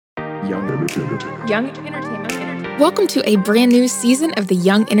Young Entertainment. Young Entertainment. Welcome to a brand new season of the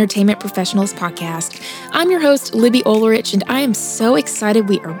Young Entertainment Professionals podcast. I'm your host, Libby Olerich, and I am so excited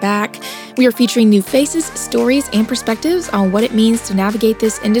we are back. We are featuring new faces, stories, and perspectives on what it means to navigate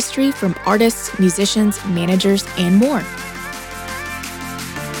this industry from artists, musicians, managers, and more.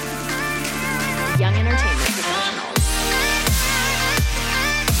 Young Entertainment Professionals.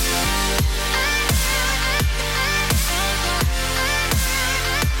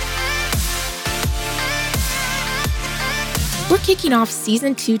 We're kicking off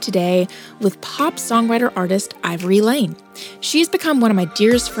Season 2 today with pop songwriter-artist Ivory Layne. She's become one of my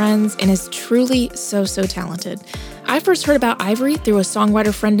dearest friends and is truly so talented. I first heard about Ivory through a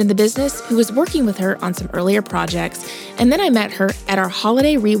songwriter friend in the business who was working with her on some earlier projects, and then I met her at our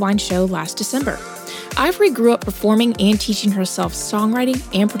Holiday Rewind show last December. Ivory grew up performing and teaching herself songwriting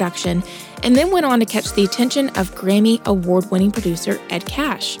and production, and then went on to catch the attention of Grammy award-winning producer Ed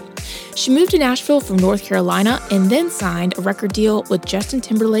Cash. She moved to Nashville from North Carolina and then signed a record deal with Justin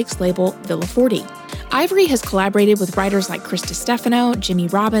Timberlake's label Villa 40. Ivory has collaborated with writers like Chris Stefano, Jimmy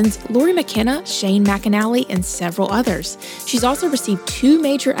Robbins, Lori McKenna, Shane McAnally, and several others. She's also received 2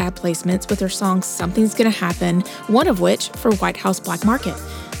 major ad placements with her song Something's Gonna Happen, one of which for White House Black Market.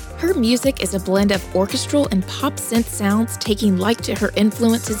 Her music is a blend of orchestral and pop synth sounds, taking light to her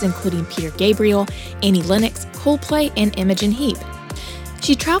influences including Peter Gabriel, Annie Lennox, Coldplay, and Imogen Heap.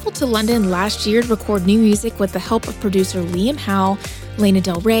 She traveled to London last year to record new music with the help of producer Liam Howe. Lana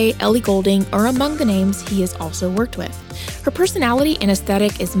Del Rey, Ellie Goulding are among the names he has also worked with. Her personality and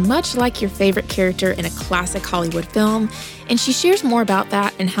aesthetic is much like your favorite character in a classic Hollywood film, and she shares more about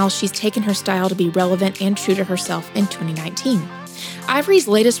that and how she's taken her style to be relevant and true to herself in 2019. Ivory's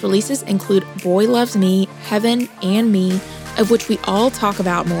latest releases include Boy Loves Me, Heaven, and Me, of which we all talk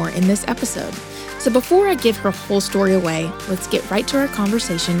about more in this episode. So before I give her whole story away, let's get right to our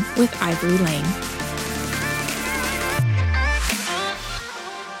conversation with Ivory Layne.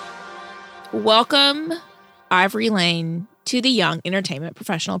 Welcome, Ivory Layne, to the Young Entertainment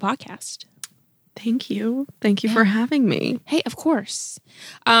Professional Podcast. Thank you. Thank you for having me. Hey, of course.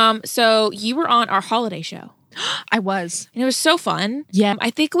 So you were on our holiday show. I was. And it was so fun. Yeah. I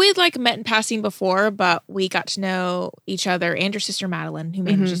think we'd met in passing before, but we got to know each other and your sister Madeline, who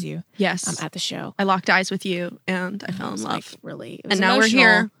manages you. Yes. At the show. I locked eyes with you and I fell in love. Really. It was and now emotional. we're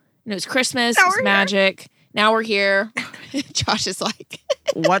here. And it was Christmas. It was magic. Now we're here. Josh is like,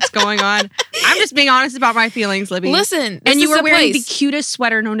 what's going on? I'm just being honest about my feelings, Libby. Listen, and you were wearing the cutest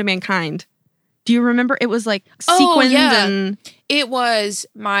sweater known to mankind. Do you remember? It was like sequins and... It was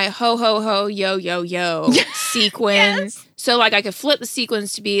my ho, ho, ho, yo, yo, yo sequin. Yes. So I could flip the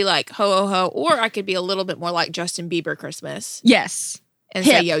sequins to be like ho, ho, ho, or I could be a little bit more like Justin Bieber Christmas. Yes. And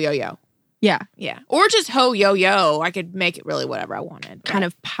say yo, yo, yo. Yeah. Yeah. Or just ho, yo, yo. I could make it really whatever I wanted. Kind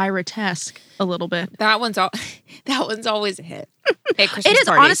of pyrotesque a little bit. That one's always a hit. At Christmas it is.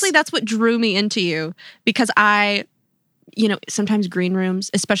 parties. Honestly, that's what drew me into you because sometimes green rooms,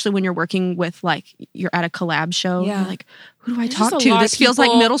 especially when you're working with you're at a collab show, you're like, who do I talk to? This feels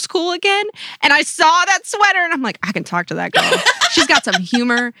like middle school again. And I saw that sweater and I'm like, I can talk to that girl. She's got some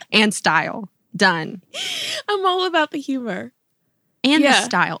humor and style. Done. I'm all about the humor. And the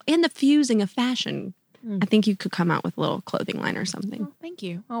style. And the fusing of fashion. I think you could come out with a little clothing line or something. Oh, thank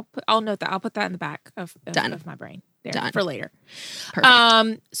you. I'll note that. I'll put that in the back of my brain. There, Done. For later.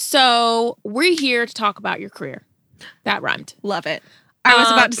 Perfect. So we're here to talk about your career. That rhymed. Love it. I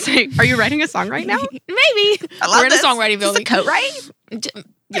was about to say, are you writing a song right now? Maybe. We're in a songwriting building. Co-write?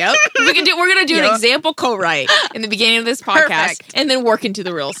 Yep. We're gonna do an example co-write in the beginning of this podcast. Perfect. And then work into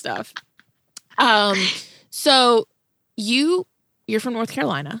the real stuff. So you're from North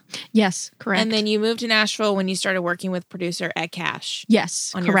Carolina. Yes, correct. And then you moved to Nashville when you started working with producer Ed Cash.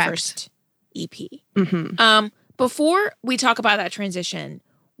 Yes, on correct. your first EP. Mm-hmm. Before we talk about that transition,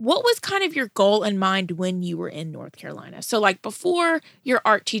 what was kind of your goal in mind when you were in North Carolina? So before your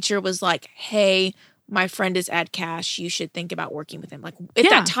art teacher was like, hey, my friend is Ed Cash, you should think about working with him. At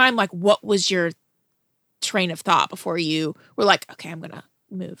that time, what was your train of thought before you were like, okay, I'm going to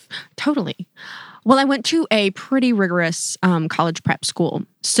move? Totally. Well, I went to a pretty rigorous college prep school.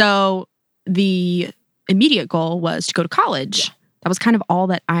 So the immediate goal was to go to college. Yeah. That was kind of all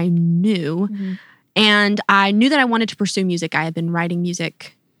that I knew. Mm-hmm. And I knew that I wanted to pursue music. I had been writing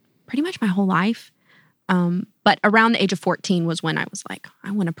music pretty much my whole life. But around the age of 14 was when I was like,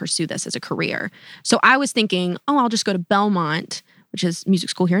 I want to pursue this as a career. So I was thinking, I'll just go to Belmont, which is music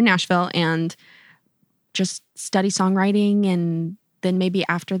school here in Nashville, and just study songwriting. And then maybe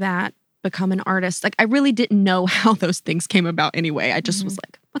after that, become an artist. I really didn't know how those things came about anyway. I just was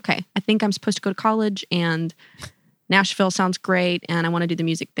like, okay, I think I'm supposed to go to college and Nashville sounds great, and I want to do the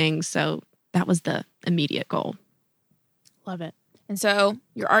music thing. So that was the immediate goal. Love it. And so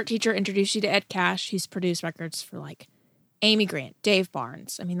your art teacher introduced you to Ed Cash, who's produced records for like Amy Grant, Dave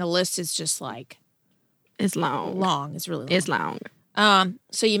Barnes. I mean, the list is just like... It's long. It's really long. It's long.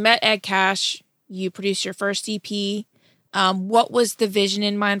 So you met Ed Cash. You produced your first EP. What was the vision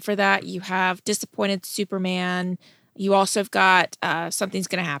in mind for that? You have Disappointed Superman. You also have got Something's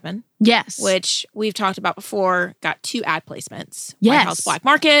Gonna Happen. Yes. Which we've talked about before. Got 2 ad placements. Yes. White House Black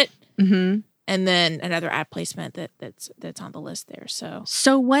Market. Mm-hmm. And then another ad placement that's on the list there.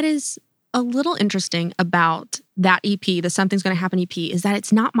 So what is a little interesting about that EP, the Something's Gonna Happen EP, is that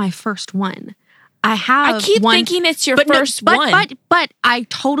it's not my first one. I keep thinking it's your first one. But I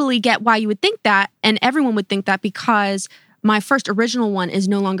totally get why you would think that, and everyone would think that, because my first original one is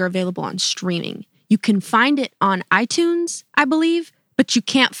no longer available on streaming. You can find it on iTunes, I believe, but you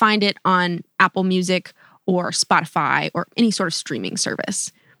can't find it on Apple Music or Spotify or any sort of streaming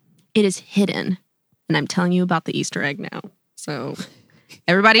service. It is hidden, and I'm telling you about the Easter egg now. So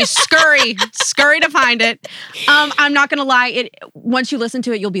everybody scurry to find it. I'm not gonna lie. Once you listen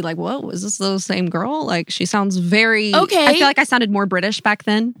to it, you'll be like, "Whoa, is this the same girl?" Like, she sounds very. Okay. I feel like I sounded more British back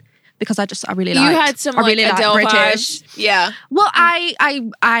then because I really liked. You had some like really Adele British. vibes. Yeah. Well,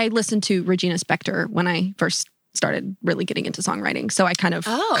 I listened to Regina Spektor when I first started really getting into songwriting, so I kind of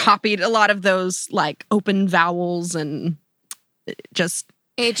copied a lot of those like open vowels, and it just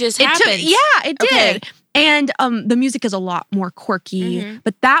happened. It did. And the music is a lot more quirky,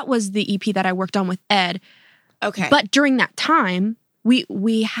 but that was the EP that I worked on with Ed. Okay. But during that time,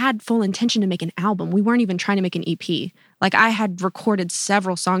 we had full intention to make an album. We weren't even trying to make an EP. Like, I had recorded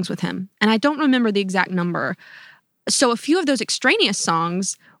several songs with him, and I don't remember the exact number. So a few of those extraneous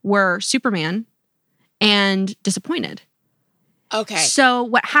songs were Superman and Disappointed. Okay. So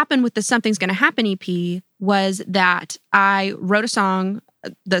what happened with the Something's Gonna Happen EP was that I wrote a song,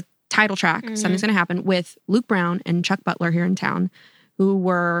 the title track, Something's Gonna Happen, with Luke Brown and Chuck Butler here in town, who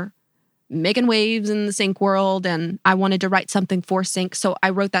were making waves in the sync world, and I wanted to write something for sync, so I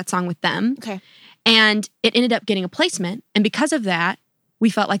wrote that song with them. Okay. And it ended up getting a placement, and because of that, we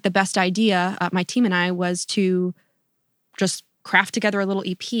felt like the best idea, my team and I, was to just craft together a little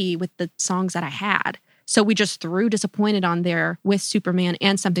EP with the songs that I had. So we just threw Disappointed on there with Superman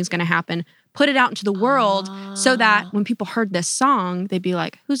and Something's Gonna Happen, put it out into the world so that when people heard this song, they'd be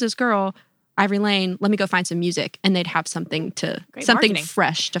like, "Who's this girl? Ivory Layne, let me go find some music." And they'd have something marketing.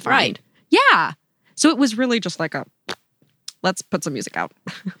 fresh to find. Right. Yeah. So it was really just like let's put some music out.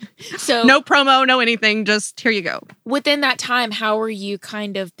 So no promo, no anything, just here you go. Within that time, how were you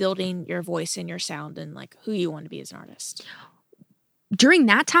kind of building your voice and your sound and like who you want to be as an artist? During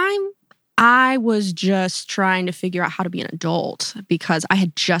that time, I was just trying to figure out how to be an adult because I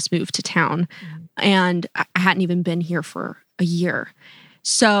had just moved to town and I hadn't even been here for a year.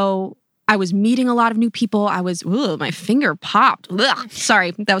 So I was meeting a lot of new people. My finger popped. Ugh,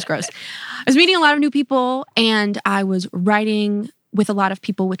 sorry, that was gross. I was meeting a lot of new people and I was writing with a lot of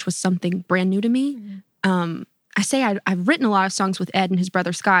people, which was something brand new to me. I've written a lot of songs with Ed and his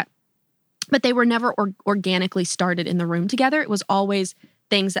brother Scott, but they were never organically started in the room together. It was always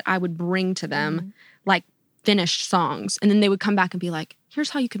things that I would bring to them, like finished songs. And then they would come back and be like,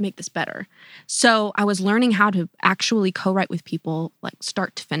 "Here's how you could make this better." So I was learning how to actually co-write with people, like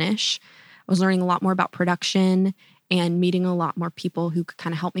start to finish. I was learning a lot more about production and meeting a lot more people who could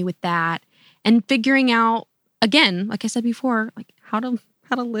kind of help me with that. And figuring out, again, like I said before, like how to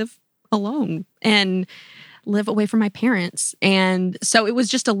live alone and live away from my parents. And so it was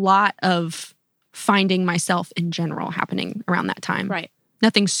just a lot of finding myself in general happening around that time. Right.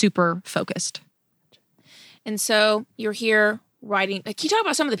 Nothing super focused. And so you're here writing. Can you talk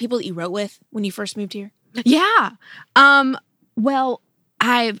about some of the people that you wrote with when you first moved here? Yeah. Well,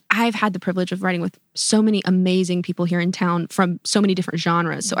 I've had the privilege of writing with so many amazing people here in town from so many different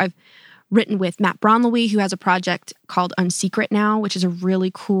genres. So I've written with Matt Bronley, who has a project called Unsecret now, which is a really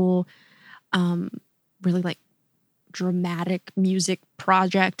cool, really like dramatic music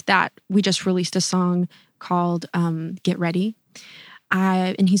project that we just released a song called Get Ready.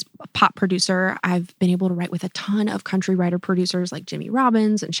 And he's a pop producer. I've been able to write with a ton of country writer producers like Jimmy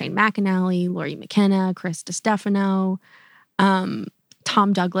Robbins and Shane McAnally, Lori McKenna, Chris DiStefano,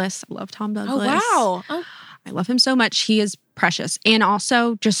 Tom Douglas. I love Tom Douglas. Oh, wow. I love him so much. He is precious and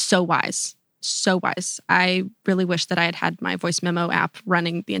also just so wise. So wise. I really wish that I had had my voice memo app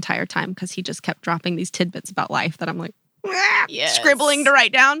running the entire time because he just kept dropping these tidbits about life that I'm like, scribbling to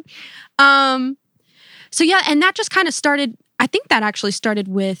write down. So yeah, and that just kind of started, I think that actually started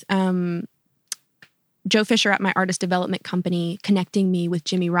with Joe Fisher at my artist development company connecting me with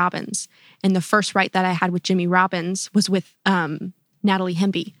Jimmy Robbins. And the first write that I had with Jimmy Robbins was with Natalie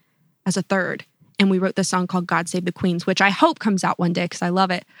Hemby as a third. And we wrote this song called God Save the Queens, which I hope comes out one day because I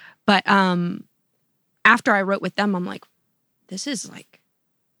love it. But after I wrote with them, I'm like, this is like,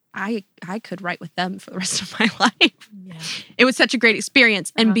 I could write with them for the rest of my life. Yeah. It was such a great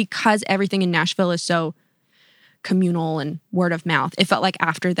experience. And because everything in Nashville is so communal and word of mouth, it felt like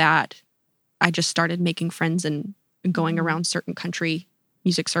after that, I just started making friends and going around certain country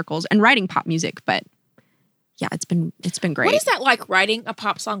music circles and writing pop music. But yeah, it's been great. What is that like, writing a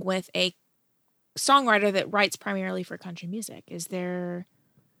pop song with a songwriter that writes primarily for country music? Is there...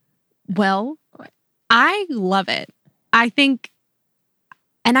 Well, I love it. I think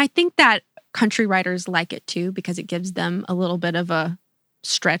that country writers like it too, because it gives them a little bit of a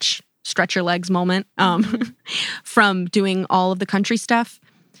stretch your legs moment from doing all of the country stuff.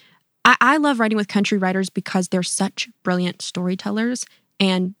 I love writing with country writers because they're such brilliant storytellers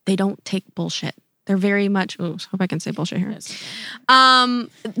and they don't take bullshit. They're very much, hope I can say bullshit here. Yes.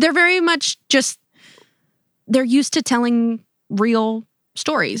 They're very much just, they're used to telling real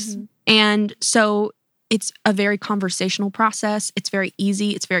stories. Mm-hmm. And so it's a very conversational process. It's very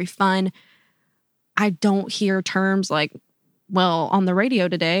easy. It's very fun. I don't hear terms like, well, on the radio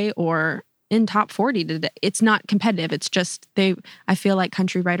today or in top 40 today. It's not competitive. It's just I feel like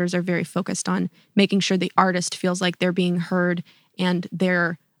country writers are very focused on making sure the artist feels like they're being heard and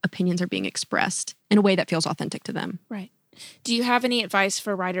their opinions are being expressed in a way that feels authentic to them. Right. Do you have any advice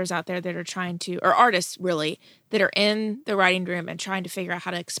for writers out there that are trying to, or artists really, that are in the writing room and trying to figure out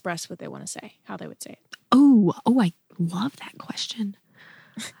how to express what they want to say, how they would say it? Oh, I love that question.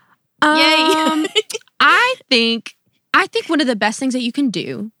 Yay. I think one of the best things that you can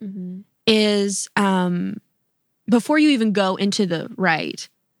do is before you even go into the write,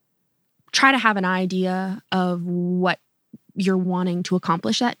 try to have an idea of what you're wanting to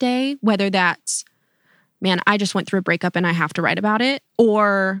accomplish that day, whether that's, man, I just went through a breakup and I have to write about it,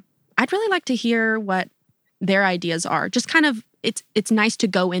 or I'd really like to hear what their ideas are. Just kind of, it's nice to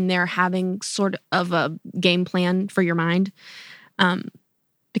go in there having sort of a game plan for your mind,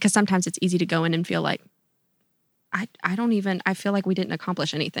 because sometimes it's easy to go in and feel like, I feel like we didn't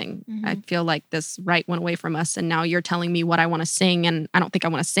accomplish anything. Mm-hmm. I feel like this write went away from us and now you're telling me what I want to sing and I don't think I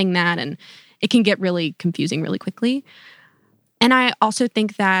want to sing that. And it can get really confusing really quickly. And I also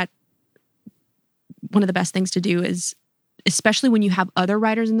think that one of the best things to do is, especially when you have other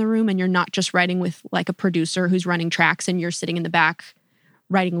writers in the room and you're not just writing with like a producer who's running tracks and you're sitting in the back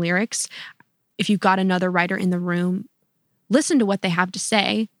writing lyrics. If you've got another writer in the room, listen to what they have to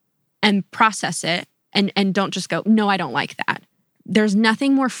say and process it. And don't just go, no, I don't like that. There's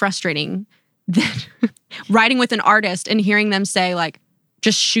nothing more frustrating than writing with an artist and hearing them say like,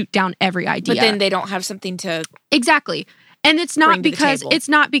 just shoot down every idea. But then they don't have something to exactly. And it's not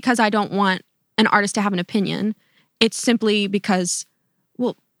because I don't want an artist to have an opinion. It's simply because,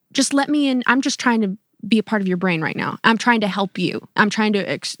 well, just let me in. I'm just trying to be a part of your brain right now. I'm trying to help you. I'm trying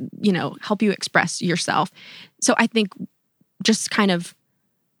to, help you express yourself. So I think just kind of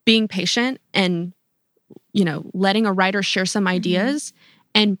being patient and letting a writer share some ideas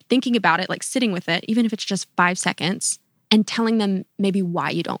and thinking about it, like sitting with it, even if it's just 5 seconds, and telling them maybe why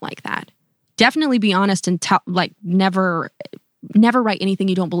you don't like that. Definitely be honest and never write anything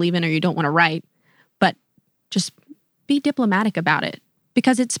you don't believe in or you don't want to write, but just be diplomatic about it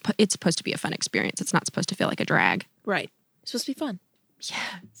because it's supposed to be a fun experience. It's not supposed to feel like a drag. Right. It's supposed to be fun.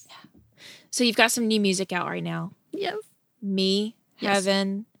 Yes. Yeah. So you've got some new music out right now. Yes. Me,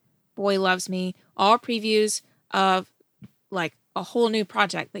 Heaven, Boy Loves Me, all previews of like a whole new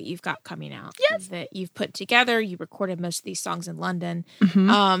project that you've got coming out. Yes. That you've put together. You recorded most of these songs in London.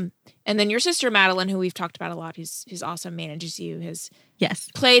 Mm-hmm. And then your sister Madeline, who we've talked about a lot, who's awesome, manages you, has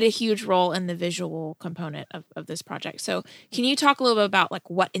played a huge role in the visual component of this project. So can you talk a little bit about like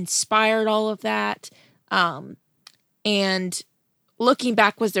what inspired all of that? And looking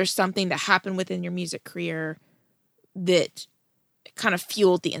back, was there something that happened within your music career that kind of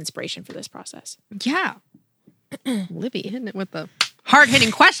fueled the inspiration for this process? Yeah. Libby hitting it with the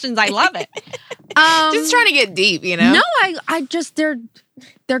hard-hitting questions. I love it. Just trying to get deep, No, I just, they're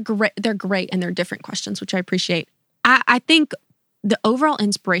great. They're great and they're different questions, which I appreciate. I think the overall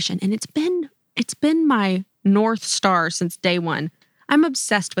inspiration, and it's been my North Star since day one. I'm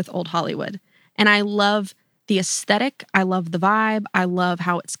obsessed with old Hollywood and I love the aesthetic. I love the vibe. I love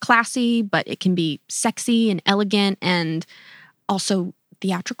how it's classy, but it can be sexy and elegant and also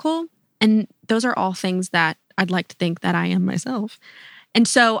theatrical. And those are all things that I'd like to think that I am myself. And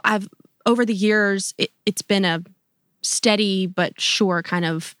so over the years, it's been a steady but sure kind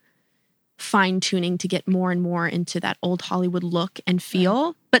of fine-tuning to get more and more into that old Hollywood look and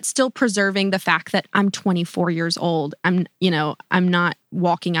feel, but still preserving the fact that I'm 24 years old. I'm not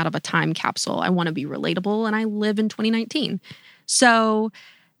walking out of a time capsule. I want to be relatable, and I live in 2019. So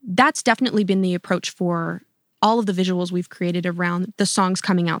that's definitely been the approach for all of the visuals we've created around the songs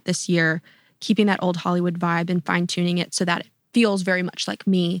coming out this year, keeping that old Hollywood vibe and fine-tuning it so that it feels very much like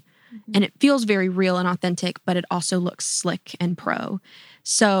me. And it feels very real and authentic, but it also looks slick and pro.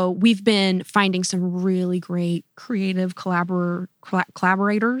 So we've been finding some really great creative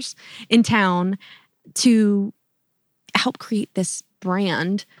collaborators in town to help create this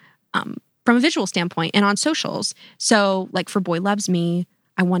brand from a visual standpoint and on socials. So like for Boy Loves Me,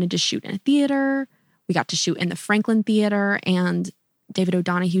 I wanted to shoot in a theater. We got to shoot in the Franklin Theater, and David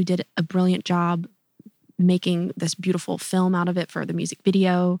O'Donoghue did a brilliant job making this beautiful film out of it for the music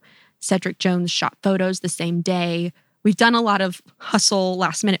video. Cedric Jones shot photos the same day. We've done a lot of hustle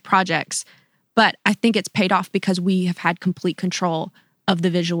last-minute projects, but I think it's paid off because we have had complete control of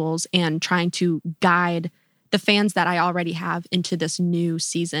the visuals and trying to guide the fans that I already have into this new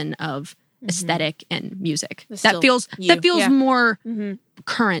season of aesthetic and music. That feels more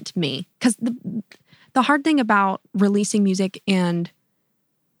current me. Because the hard thing about releasing music and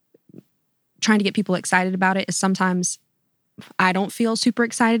trying to get people excited about it is sometimes I don't feel super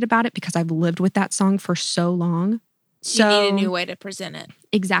excited about it because I've lived with that song for so long. So you need a new way to present it.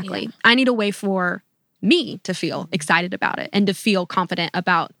 Exactly. Yeah. I need a way for me to feel excited about it and to feel confident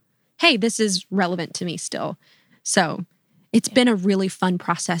about, hey, this is relevant to me still. So it's been a really fun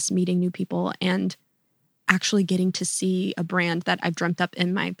process meeting new people and actually getting to see a brand that I've dreamt up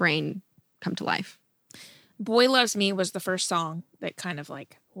in my brain come to life. Boy Loves Me was the first song that kind of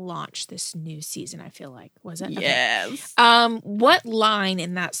like launched this new season, I feel like. Was it? Yes. Okay. What line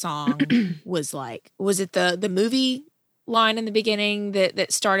in that song was it the movie line in the beginning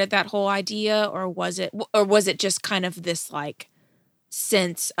that started that whole idea, or was it just kind of this like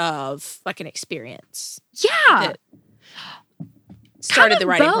sense of like an experience? Yeah. That started the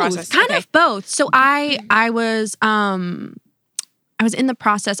writing process. Kind of both. So I was in the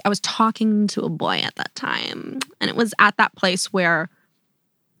process. I was talking to a boy at that time, and it was at that place where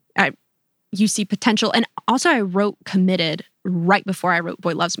you see potential. And also I wrote Committed right before I wrote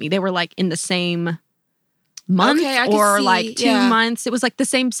Boy Loves Me. They were like in the same month or like 2 months. It was like the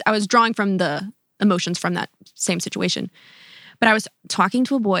same. I was drawing from the emotions from that same situation. But I was talking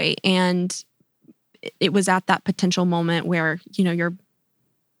to a boy, and it was at that potential moment where, you're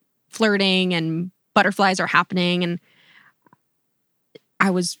flirting and butterflies are happening. And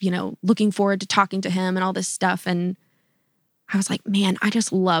I was, looking forward to talking to him and all this stuff. And I was like, man, I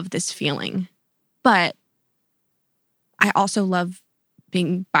just love this feeling. But I also love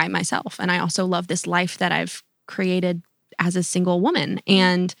being by myself. And I also love this life that I've created as a single woman.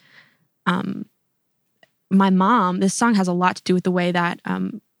 And my mom, this song has a lot to do with the way that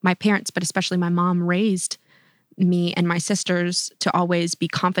my parents, but especially my mom, raised me and my sisters to always be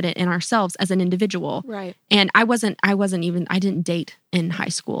confident in ourselves as an individual. Right. And I didn't date in high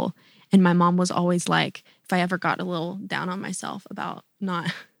school. And my mom was always like, if I ever got a little down on myself about not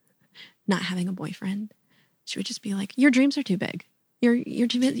having a boyfriend, she would just be like, your dreams are too big. Your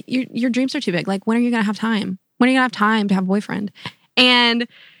dreams are too big. Like, when are you going to have time? When are you going to have time to have a boyfriend? And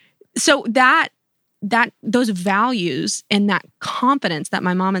so those values and that confidence that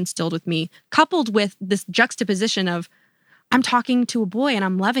my mom instilled with me, coupled with this juxtaposition of I'm talking to a boy and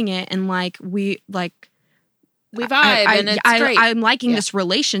I'm loving it, and we vibe and it's great. I'm liking this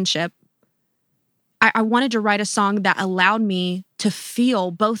relationship. I wanted to write a song that allowed me to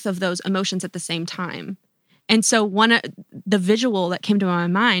feel both of those emotions at the same time. And so the visual that came to my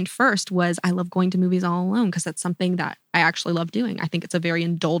mind first was I love going to movies all alone, because that's something that I actually love doing. I think it's a very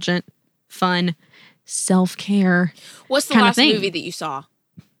indulgent, fun, self-care. What's the last movie that you saw?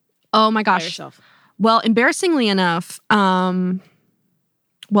 Oh my gosh. By yourself? Well, embarrassingly enough, it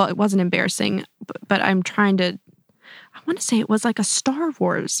wasn't embarrassing, but I'm trying to, I want to say it was like a Star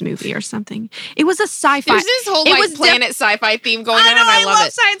Wars movie or something. It was a sci-fi. There's this whole planet sci-fi theme going on, and I love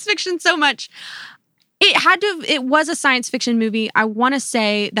it. Science fiction so much. It was a science fiction movie. I want to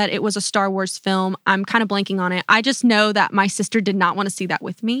say that it was a Star Wars film. I'm kind of blanking on it. I just know that my sister did not want to see that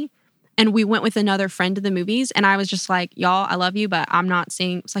with me. And we went with another friend to the movies, and I was just like, y'all, I love you, but I'm not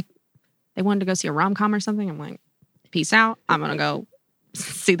seeing, it's like they wanted to go see a rom-com or something. I'm like, peace out. I'm going to go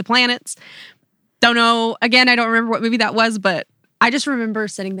see the planets. Don't know. Again, I don't remember what movie that was, but I just remember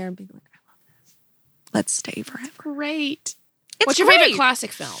sitting there and being like, I love this. Let's stay forever. Great. What's your favorite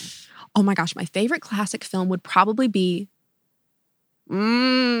classic film? Oh my gosh, my favorite classic film would probably be,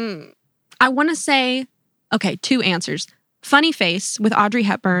 I want to say, okay, 2 answers. Funny Face with Audrey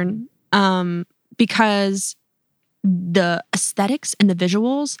Hepburn because the aesthetics and the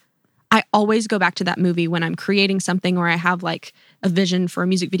visuals, I always go back to that movie when I'm creating something or I have like a vision for a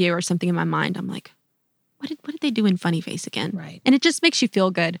music video or something in my mind. I'm like, what did they do in Funny Face again? Right. And it just makes you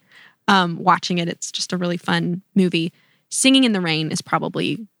feel good watching it. It's just a really fun movie. Singing in the Rain is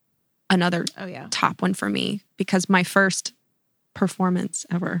probably another top one for me because my first performance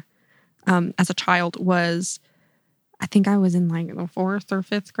ever as a child was, I think I was in like the 4th or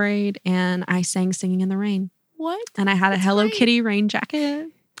 5th grade and I sang Singing in the Rain. What? And I had a Hello Kitty rain jacket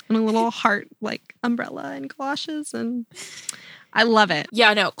and a little heart like umbrella and galoshes, and I love it.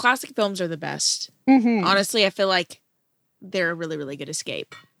 Yeah, no, classic films are the best. Mm-hmm. Honestly, I feel like they're a really, really good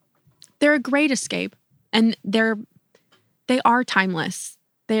escape. They're a great escape, and they are timeless.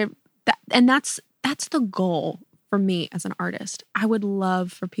 That's the goal for me as an artist. I would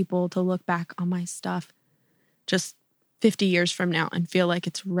love for people to look back on my stuff just 50 years from now and feel like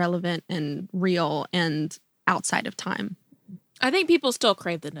it's relevant and real and outside of time. I think people still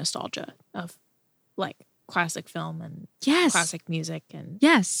crave the nostalgia of like classic film and classic music. And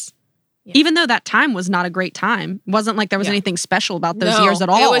yes. Yeah. Even though that time was not a great time. It wasn't like there was anything special about those years at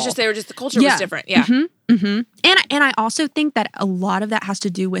all. It was just, the culture was different. Yeah. Mm-hmm. Mm-hmm. And I also think that a lot of that has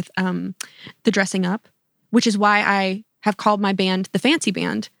to do with the dressing up, which is why I have called my band the Fancy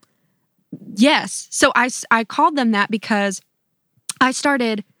Band. Yes. So I called them that because I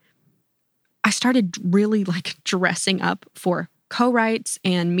started really like dressing up for co-writes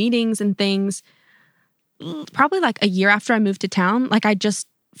and meetings and things probably like a year after I moved to town. Like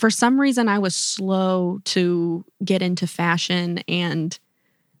for some reason I was slow to get into fashion, and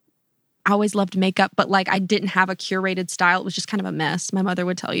I always loved makeup, but like I didn't have a curated style. It was just kind of a mess. My mother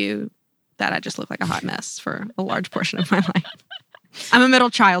would tell you that I just looked like a hot mess for a large portion of my life. I'm a middle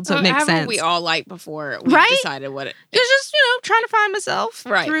child, so it makes sense. We all like before we decided what it was. Just, trying to find myself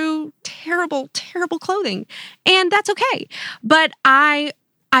through terrible, terrible clothing. And that's okay. But I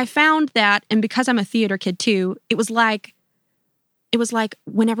found that, and because I'm a theater kid too, it was like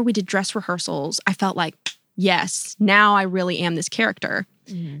whenever we did dress rehearsals, I felt like, yes, now I really am this character.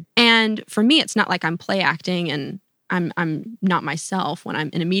 Mm-hmm. And for me, it's not like I'm play acting and I'm not myself when I'm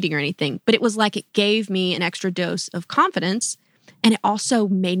in a meeting or anything, but it was like it gave me an extra dose of confidence. And it also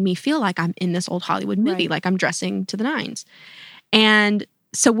made me feel like I'm in this old Hollywood movie, like I'm dressing to the nines. And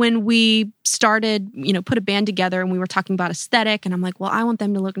so when we started, put a band together and we were talking about aesthetic, and I'm like, well, I want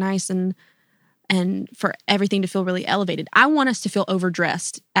them to look nice and for everything to feel really elevated. I want us to feel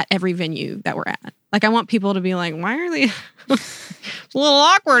overdressed at every venue that we're at. Like I want people to be like, why are they it's a little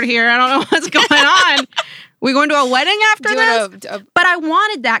awkward here? I don't know what's going on. We going to a wedding after this? But I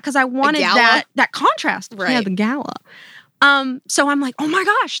wanted that because I wanted that contrast. Right. Yeah, the gala. So I'm like, oh my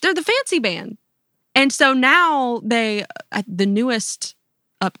gosh, they're the Fancy Band. And so now the newest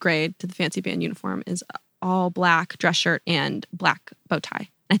upgrade to the Fancy Band uniform is all black dress shirt and black bow tie.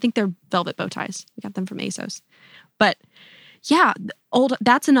 I think they're velvet bow ties. We got them from ASOS. But yeah,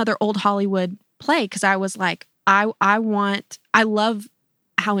 that's another old Hollywood play because I was like, I love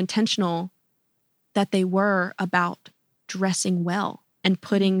how intentional that they were about dressing well and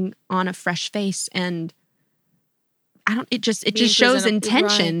putting on a fresh face, and it just shows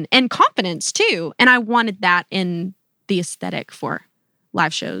intention and confidence too. And I wanted that in the aesthetic for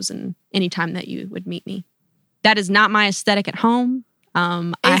live shows and anytime that you would meet me. That is not my aesthetic at home.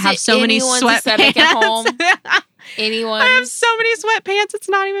 I have so many sweatpants at home. Anyone's? I have so many sweatpants. It's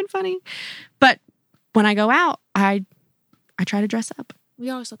not even funny. But when I go out, I try to dress up. We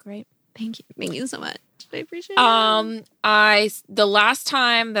always look great. Thank you. Thank you so much. I appreciate it. The last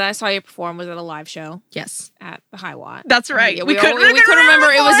time that I saw you perform was at a live show. Yes. At the High Watt. That's right. We couldn't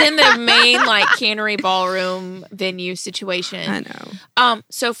remember. It was in the main Cannery Ballroom venue situation. I know.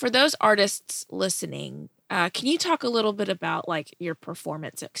 So for those artists listening, can you talk a little bit about your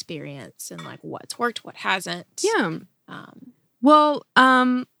performance experience and what's worked, what hasn't? Yeah. Well,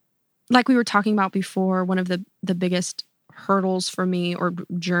 like we were talking about before, one of the biggest hurdles for me, or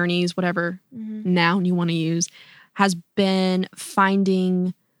journeys, whatever noun you want to use, has been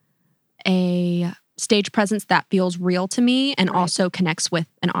finding a stage presence that feels real to me and also connects with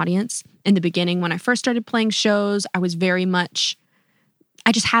an audience. In the beginning, when I first started playing shows, I was very much,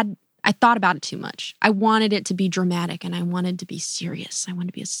 I thought about it too much. I wanted it to be dramatic and I wanted to be serious. I wanted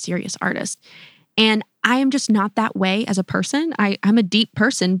to be a serious artist. And I am just not that way as a person. I'm a deep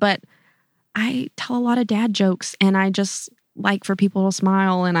person, but I tell a lot of dad jokes and I just like for people to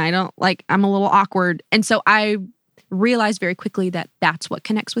smile, and I'm a little awkward. And so I realized very quickly that that's what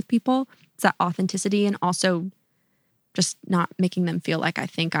connects with people. It's that authenticity, and also just not making them feel like I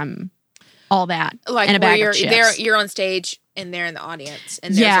think I'm all that in a bag of chips. You're on stage and they're in the audience.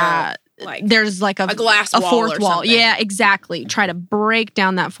 And there's like a glass wall, fourth or wall. something. Yeah, exactly. Try to break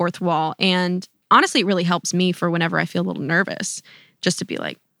down that fourth wall. And honestly, it really helps me for whenever I feel a little nervous, just to be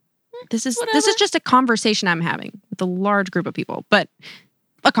like, this is just a conversation I'm having with a large group of people, but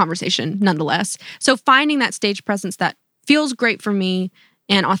a conversation nonetheless. So finding that stage presence that feels great for me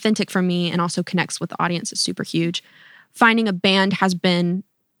and authentic for me and also connects with the audience is super huge. Finding a band has been,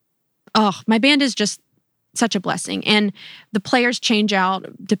 my band is just such a blessing. And the players change out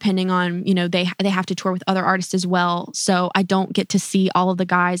depending on, they have to tour with other artists as well. So I don't get to see all of the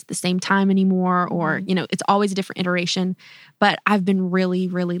guys at the same time anymore, or, it's always a different iteration. But I've been really,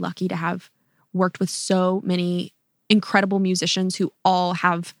 really lucky to have worked with so many incredible musicians who all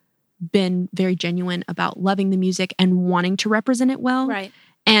have been very genuine about loving the music and wanting to represent it well. Right.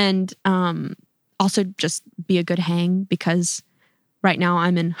 And also just be a good hang, because right now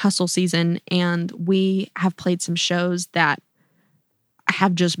I'm in hustle season and we have played some shows that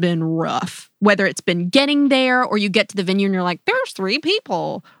have just been rough. Whether it's been getting there, or you get to the venue and you're like, there's 3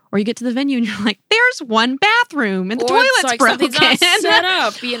 people. Or you get to the venue and you're like, there's 1 bathroom and the toilet's broken. Not set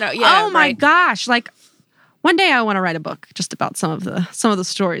up, Yeah. Oh my gosh. Like, one day I want to write a book just about some of the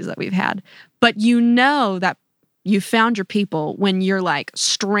stories that we've had. But that you found your people when you're like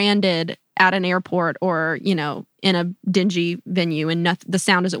stranded at an airport or, in a dingy venue and the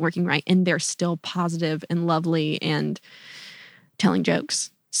sound isn't working right, and they're still positive and lovely and telling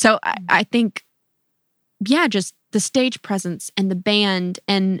jokes. So I think, just the stage presence and the band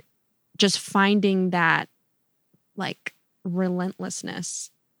and just finding that like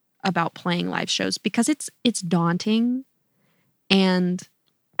relentlessness about playing live shows, because it's daunting. And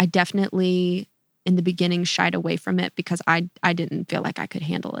I definitely in the beginning shied away from it because I didn't feel like I could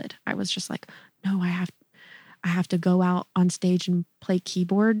handle it. I was just like, no, I have to go out on stage and play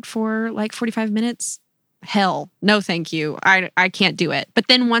keyboard for like 45 minutes. Hell, no thank you. I can't do it. But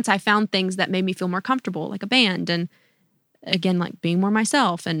then once I found things that made me feel more comfortable, like a band, and again, like being more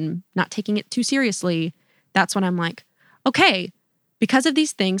myself and not taking it too seriously, that's when I'm like, okay, because of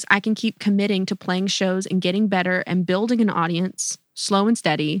these things, I can keep committing to playing shows and getting better and building an audience, slow and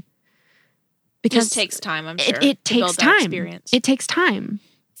steady. Because it takes time, I'm sure. It takes time. Experience. It takes time.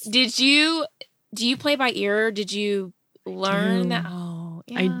 Do you play by ear? Or did you learn that? Oh,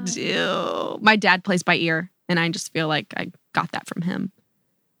 yeah. I do. My dad plays by ear, and I just feel like I got that from him.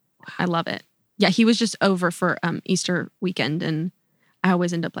 Wow. I love it. Yeah, he was just over for Easter weekend, and I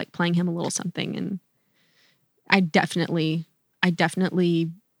always end up like playing him a little something. And I definitely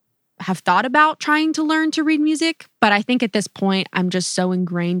have thought about trying to learn to read music, but I think at this point I'm just so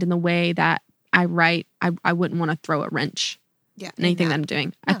ingrained in the way that I write. I wouldn't want to throw a wrench in anything that I'm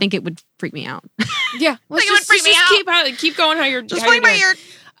doing. Yeah. I think it would freak me out. Yeah, let's keep going how you're just playing by ear.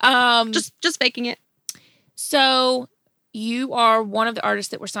 Just faking it. So you are one of the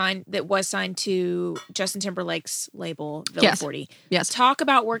artists that was signed to Justin Timberlake's label, Villa 40. Yes. Talk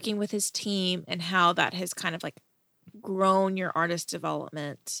about working with his team and how that has kind of like grown your artist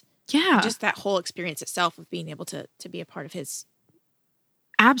development. Yeah. Just that whole experience itself of being able to be a part of his.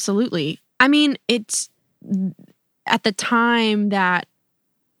 Absolutely. I mean, it's at the time that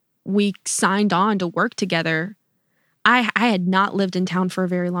we signed on to work together, I had not lived in town for a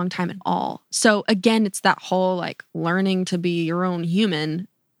very long time at all. So again, it's that whole like learning to be your own human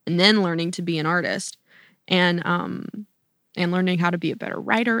and then learning to be an artist and learning how to be a better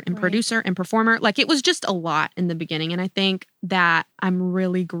writer and producer and performer. Like it was just a lot in the beginning. And I think that I'm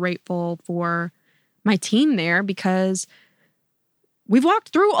really grateful for my team there because we've walked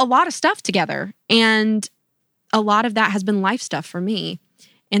through a lot of stuff together, and a lot of that has been life stuff for me.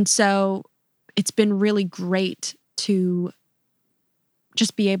 And so it's been really great to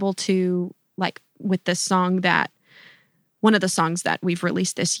just be able to, like, with this song that, one of the songs that we've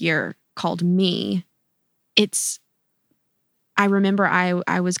released this year called Me, I remember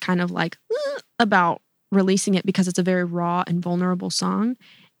I was kind of like about releasing it because it's a very raw and vulnerable song.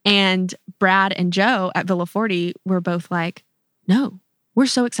 And Brad and Joe at Villa 40 were both like, no, we're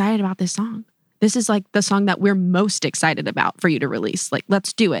so excited about this song. This is like the song that we're most excited about for you to release. Like,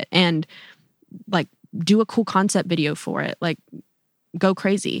 let's do it. And like, do a cool concept video for it. Like, go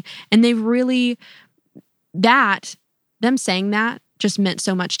crazy. And they really, them saying that just meant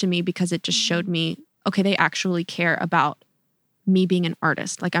so much to me because it just showed me, okay, they actually care about me being an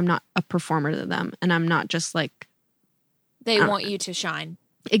artist. Like, I'm not a performer to them. And I'm not just like. They want you to shine.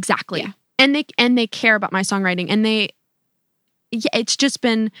 Exactly. Yeah. And they care about my songwriting. And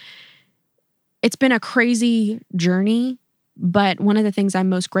it's been a crazy journey, but one of the things I'm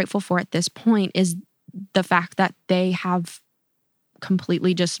most grateful for at this point is the fact that they have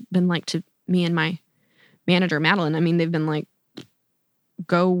completely just been like to me and my manager, Madeline, I mean, they've been like,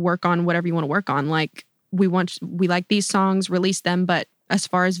 go work on whatever you want to work on. Like, we like these songs, release them, but as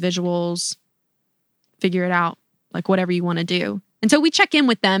far as visuals, figure it out, like whatever you want to do. And so we check in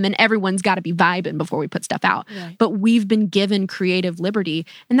with them, and everyone's got to be vibing before we put stuff out. Right. But we've been given creative liberty,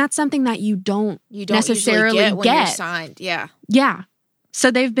 and that's something that you don't necessarily get when you're signed. Yeah. Yeah.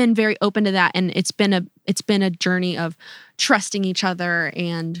 So they've been very open to that, and it's been a journey of trusting each other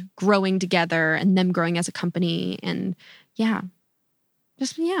and growing together, and them growing as a company, and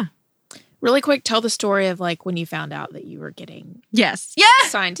Really quick, tell the story of like when you found out that you were getting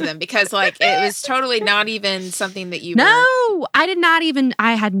signed to them, because like it was totally not even something that you No, I did not even,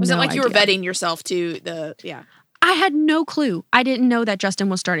 I had was no it like idea. You were vetting yourself to I had no clue. I didn't know that Justin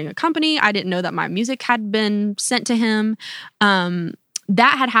was starting a company. I didn't know that my music had been sent to him.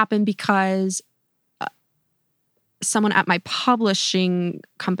 That had happened because someone at my publishing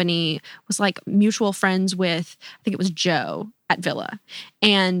company was like mutual friends with, I think it was Joe at Villa.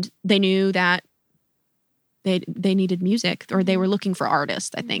 And they knew that they needed music, or they were looking for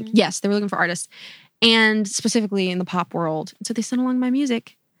artists, I think. Mm-hmm. Yes, they were looking for artists. And specifically in the pop world. So they sent along my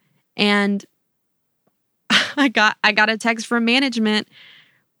music. And I got a text from management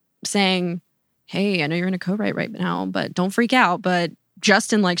saying, hey, I know you're in a co-write right now, but don't freak out. But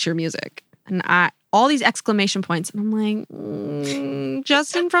Justin likes your music. And all these exclamation points. And I'm like,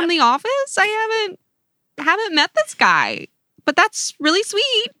 Justin from The Office? I haven't met this guy. But that's really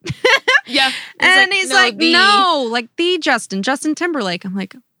sweet. Yeah. And he's like, no, like the Justin Timberlake. I'm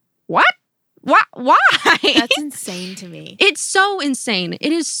like, what? Why? That's insane to me. It's so insane.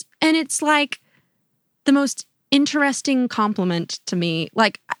 It is. And it's like the most interesting compliment to me.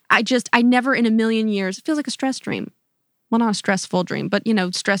 Like, I never in a million years, it feels like a stress dream. Well, not a stressful dream, but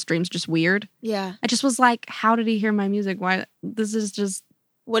stress dream's just weird. Yeah. I just was like, how did he hear my music? Why? This is just.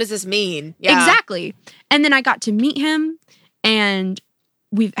 What does this mean? Yeah. Exactly. And then I got to meet him. And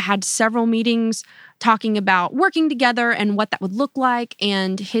we've had several meetings talking about working together and what that would look like,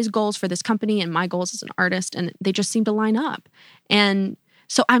 and his goals for this company and my goals as an artist. And they just seem to line up. And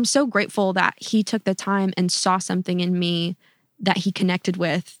so I'm so grateful that he took the time and saw something in me that he connected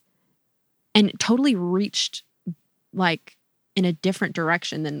with and totally reached like in a different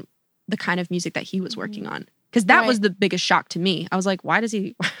direction than the kind of music that he was working on. Because that was the biggest shock to me. I was like, why does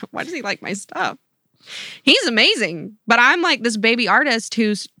he like my stuff? He's amazing, but I'm like this baby artist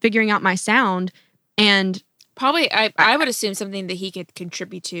who's figuring out my sound, and probably I would assume something that he could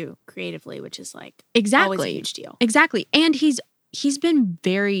contribute to creatively, which is like always a huge deal. Exactly. And he's been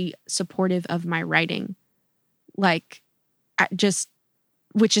very supportive of my writing, like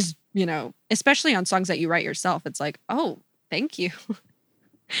which is, especially on songs that you write yourself. It's like, oh, thank you.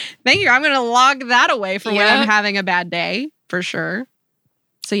 Thank you. I'm going to log that away for when I'm having a bad day, for sure.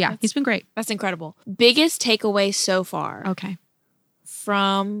 So yeah, he's been great. That's incredible. Biggest takeaway so far. Okay.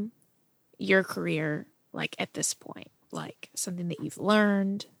 From your career, like at this point, like something that you've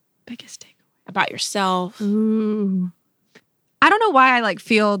learned. Biggest takeaway. About yourself. Ooh. I don't know why I like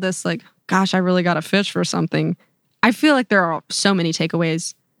feel this like, gosh, I really got to fish for something. I feel like there are so many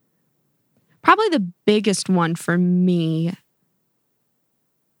takeaways. Probably the biggest one for me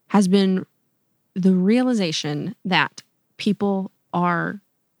has been the realization that people are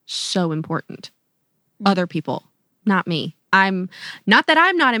so important. Other people, not me. I'm not that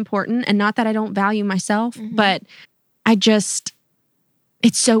I'm not important, and not that I don't value myself, but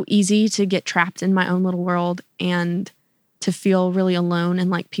it's so easy to get trapped in my own little world and to feel really alone, and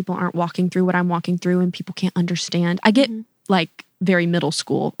like people aren't walking through what I'm walking through, and people can't understand. I get like very middle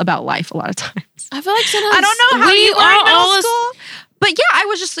school about life a lot of times. I feel like sometimes I don't know how you are in middle all school. But yeah, I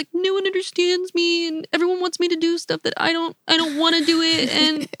was just like, no one understands me, and everyone wants me to do stuff that I don't want to do it,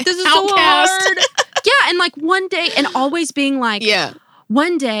 and this is so hard. Yeah, and like one day, and always being like,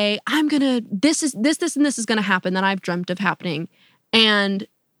 one day I'm gonna this and this is gonna happen that I've dreamt of happening, and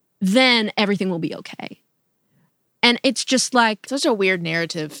then everything will be okay. And it's just like such a weird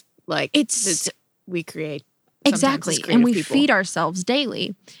narrative, like it's we create exactly, and we feed ourselves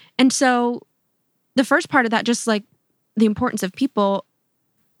daily. And so the first part of that, just like the importance of people,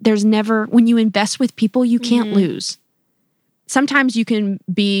 there's never, when you invest with people, you can't lose. Sometimes you can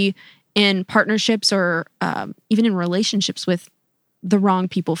be in partnerships or even in relationships with the wrong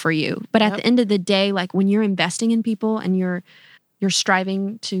people for you. But at the end of the day, like when you're investing in people and you're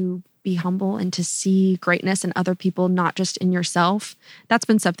striving to be humble and to see greatness in other people, not just in yourself, that's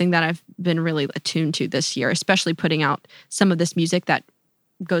been something that I've been really attuned to this year, especially putting out some of this music that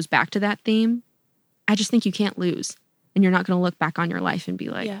goes back to that theme. I just think you can't lose. And you're not going to look back on your life and be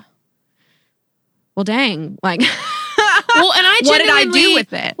like, well, dang, like, Well, and what did I do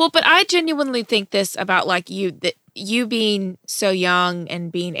with it? Well, but I genuinely think this about like you, that you being so young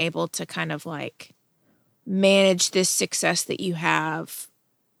and being able to kind of like manage this success that you have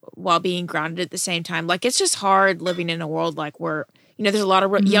while being grounded at the same time. Like, it's just hard living in a world like where, there's a lot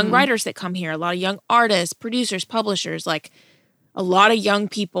of young writers that come here, a lot of young artists, producers, publishers, like a lot of young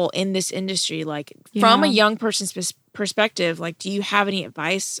people in this industry. Like, from a young person's perspective, like, do you have any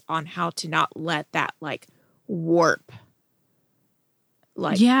advice on how to not let that like warp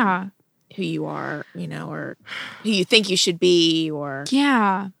like who you are, or who you think you should be, or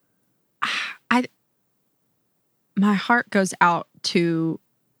my heart goes out to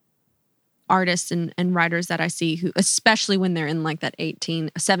artists and writers that I see who, especially when they're in like that 17,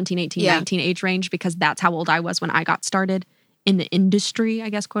 18, 19 age range, because that's how old I was when I got started in the industry, I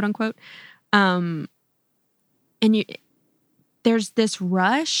guess, quote unquote. And there's this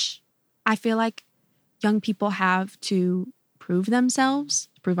rush I feel like young people have to prove themselves,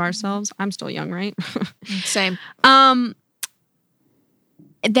 prove ourselves. I'm still young, right? Same.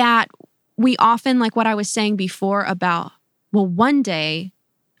 That we often, like what I was saying before about, well, one day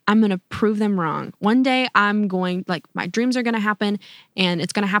I'm going to prove them wrong. One day I'm going, like, my dreams are going to happen and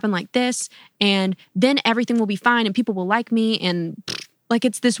it's going to happen like this. And then everything will be fine and people will like me. And like,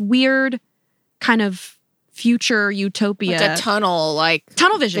 it's this weird kind of future utopia. Like a tunnel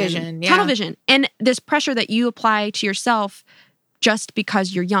vision. Tunnel vision. And this pressure that you apply to yourself just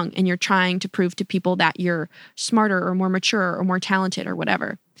because you're young and you're trying to prove to people that you're smarter or more mature or more talented or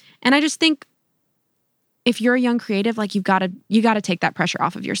whatever. And I just think if you're a young creative, like you gotta take that pressure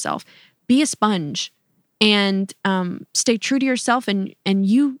off of yourself. Be a sponge and stay true to yourself. And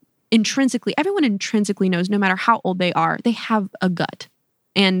you intrinsically, everyone intrinsically knows, no matter how old they are, they have a gut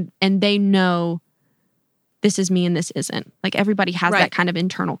and they know this is me and this isn't. Like, everybody has that kind of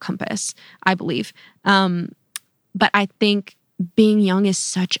internal compass, I believe. But I think being young is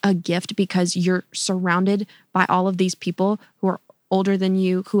such a gift because you're surrounded by all of these people who are older than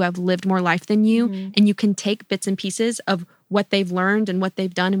you, who have lived more life than you, and you can take bits and pieces of what they've learned and what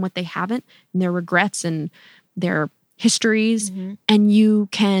they've done and what they haven't, and their regrets and their histories, and you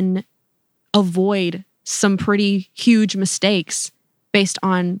can avoid some pretty huge mistakes based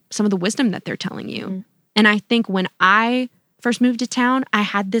on some of the wisdom that they're telling you. And I think when I first moved to town, I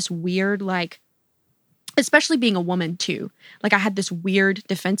had this weird, like, especially being a woman too, like I had this weird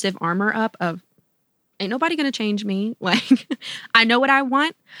defensive armor up of, ain't nobody gonna change me. Like, I know what I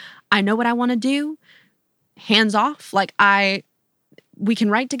want. I know what I want to do. Hands off. Like, we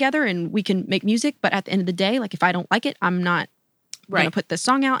can write together and we can make music, but at the end of the day, like, if I don't like it, I'm not gonna put this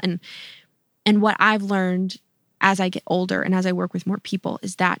song out. And what I've learned as I get older and as I work with more people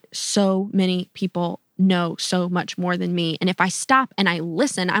is that so many people know so much more than me. And if I stop and I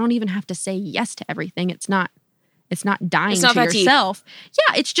listen, I don't even have to say yes to everything. It's not dying to yourself.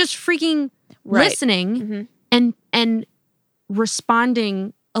 Yeah, it's just freaking listening and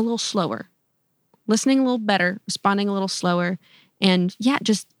responding a little slower, listening a little better, responding a little slower, and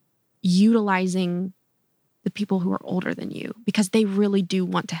just utilizing the people who are older than you because they really do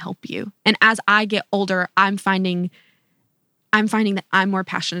want to help you. And as I get older, I'm finding that I'm more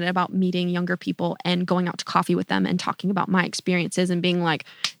passionate about meeting younger people and going out to coffee with them and talking about my experiences and being like,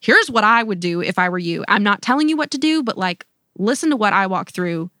 here's what I would do if I were you. I'm not telling you what to do, but like, listen to what I walk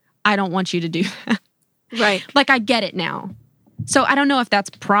through. I don't want you to do that. Right. Like, I get it now. So I don't know if that's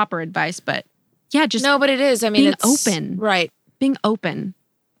proper advice, but just no, but it is. I mean, being open. Right. Being open.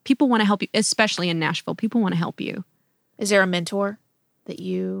 People want to help you, especially in Nashville. People want to help you. Is there a mentor that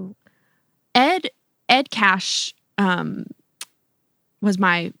you... Ed Cash was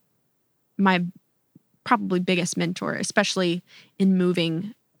my probably biggest mentor, especially in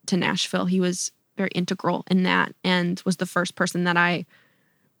moving to Nashville. He was very integral in that and was the first person that I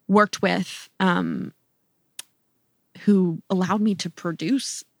worked with who allowed me to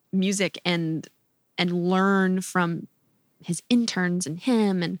produce music and learn from his interns and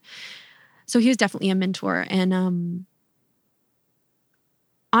him. And so he was definitely a mentor. And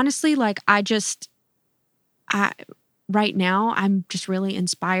honestly, like, right now, I'm just really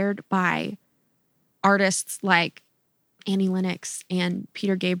inspired by artists like Annie Lennox and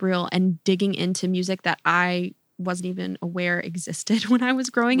Peter Gabriel and digging into music that I wasn't even aware existed when I was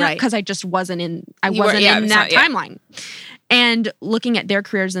growing up because I just wasn't in that timeline. And looking at their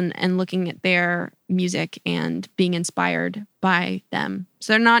careers and looking at their music and being inspired by them.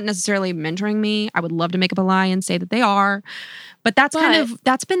 So they're not necessarily mentoring me. I would love to make up a lie and say that they are. But that's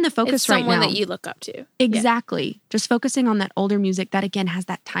been the focus right now. Someone that you look up to. Exactly. Yeah. Just focusing on that older music that, again, has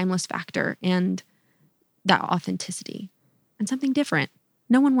that timeless factor and that authenticity and something different.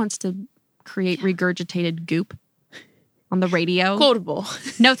 No one wants to create regurgitated goop. on the radio. Quotable.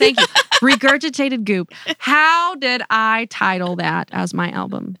 No, thank you. Regurgitated goop. How did I title that as my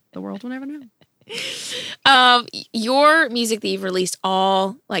album? The world will never know. Your music that you've released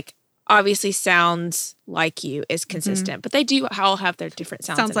all like obviously sounds like you, is consistent, but they do all have their different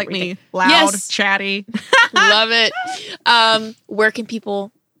sounds. Sounds like everything. me. Loud, yes. chatty. Love it. Where can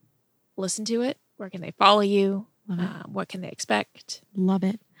people listen to it? Where can they follow you? What can they expect? Love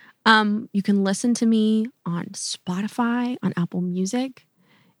it. You can listen to me on Spotify, on Apple Music.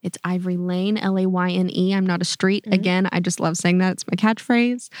 It's Ivory Layne, Layne. I'm not a street. Mm-hmm. Again, I just love saying that. It's my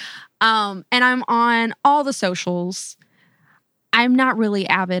catchphrase. And I'm on all the socials. I'm not really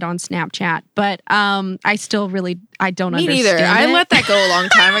avid on Snapchat, but I still really, I don't understand Me neither. it. I let that go a long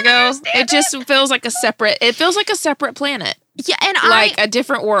time ago. It just feels like a separate planet. Yeah, and like a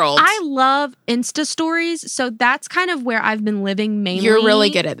different world. I love Insta stories, so that's kind of where I've been living mainly. You're really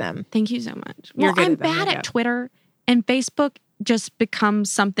good at them. Thank you so much. You're good I'm at them. bad at Twitter, and Facebook just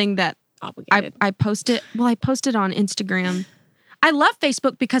becomes something that I posted. Well, I posted on Instagram. I love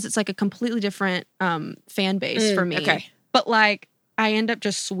Facebook because it's like a completely different fan base for me. Okay. But like I end up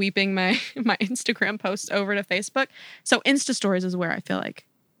just sweeping my Instagram posts over to Facebook. So Insta stories is where I feel like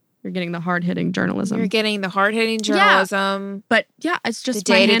you're getting the hard-hitting journalism. You're getting the hard-hitting journalism. Yeah. But yeah, it's just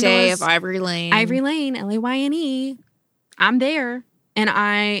the day-to-day of Ivory Layne. Ivory Layne, Layne. I'm there. And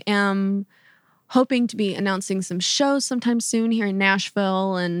I am hoping to be announcing some shows sometime soon here in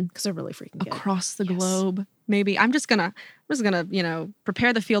Nashville and because they're really freaking good. Across the globe. Maybe I'm just gonna,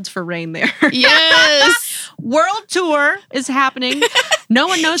 prepare the fields for rain there. Yes. World tour is happening. No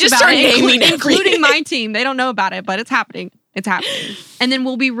one knows just about it, including my team. They don't know about it, but it's happening. It's happening. And then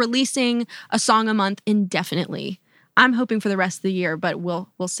we'll be releasing a song a month indefinitely. I'm hoping for the rest of the year, but we'll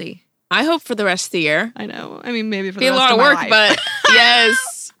see. I hope for the rest of the year. I know. I mean, maybe for be the rest a lot of work, my life. but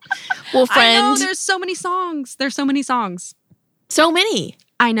yes. Well, friend. I know, there's so many songs. So many.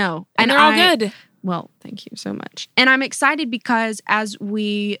 I know. And they're all good. Well, thank you so much. And I'm excited because as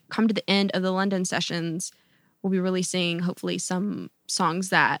we come to the end of the London sessions, we'll be releasing hopefully some songs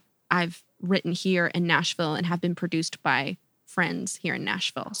that I've written here in Nashville and have been produced by friends here in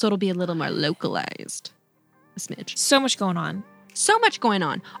Nashville. So it'll be a little more localized. A smidge. So much going on. So much going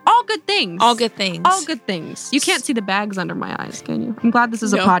on. All good things. All good things. All good things. You can't see the bags under my eyes, can you? I'm glad this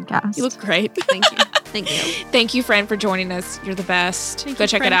is a podcast. You look great. Thank you. Thank you. Thank you, friend, for joining us. You're the best. Thank Go you,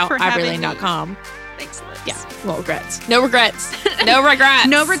 check friend, it out. for having ivorylayne.com. Thanks, Liz. Yeah. No regrets. No regrets. No regrets.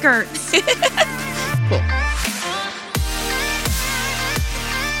 No regrets. Cool.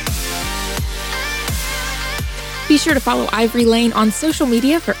 Be sure to follow Ivory Layne on social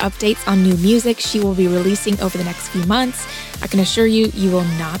media for updates on new music she will be releasing over the next few months. I can assure you, you will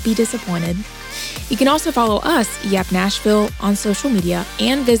not be disappointed. You can also follow us, Yep Nashville, on social media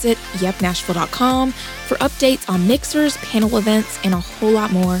and visit yepnashville.com for updates on mixers, panel events, and a whole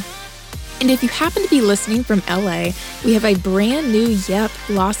lot more. And if you happen to be listening from LA, we have a brand new Yep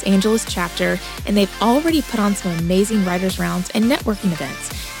Los Angeles chapter, and they've already put on some amazing writers' rounds and networking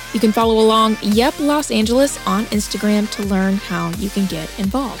events. You can follow along Yep Los Angeles on Instagram to learn how you can get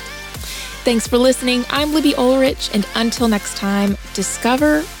involved. Thanks for listening. I'm Libby Ulrich, and until next time,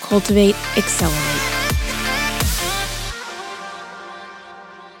 discover, cultivate, accelerate.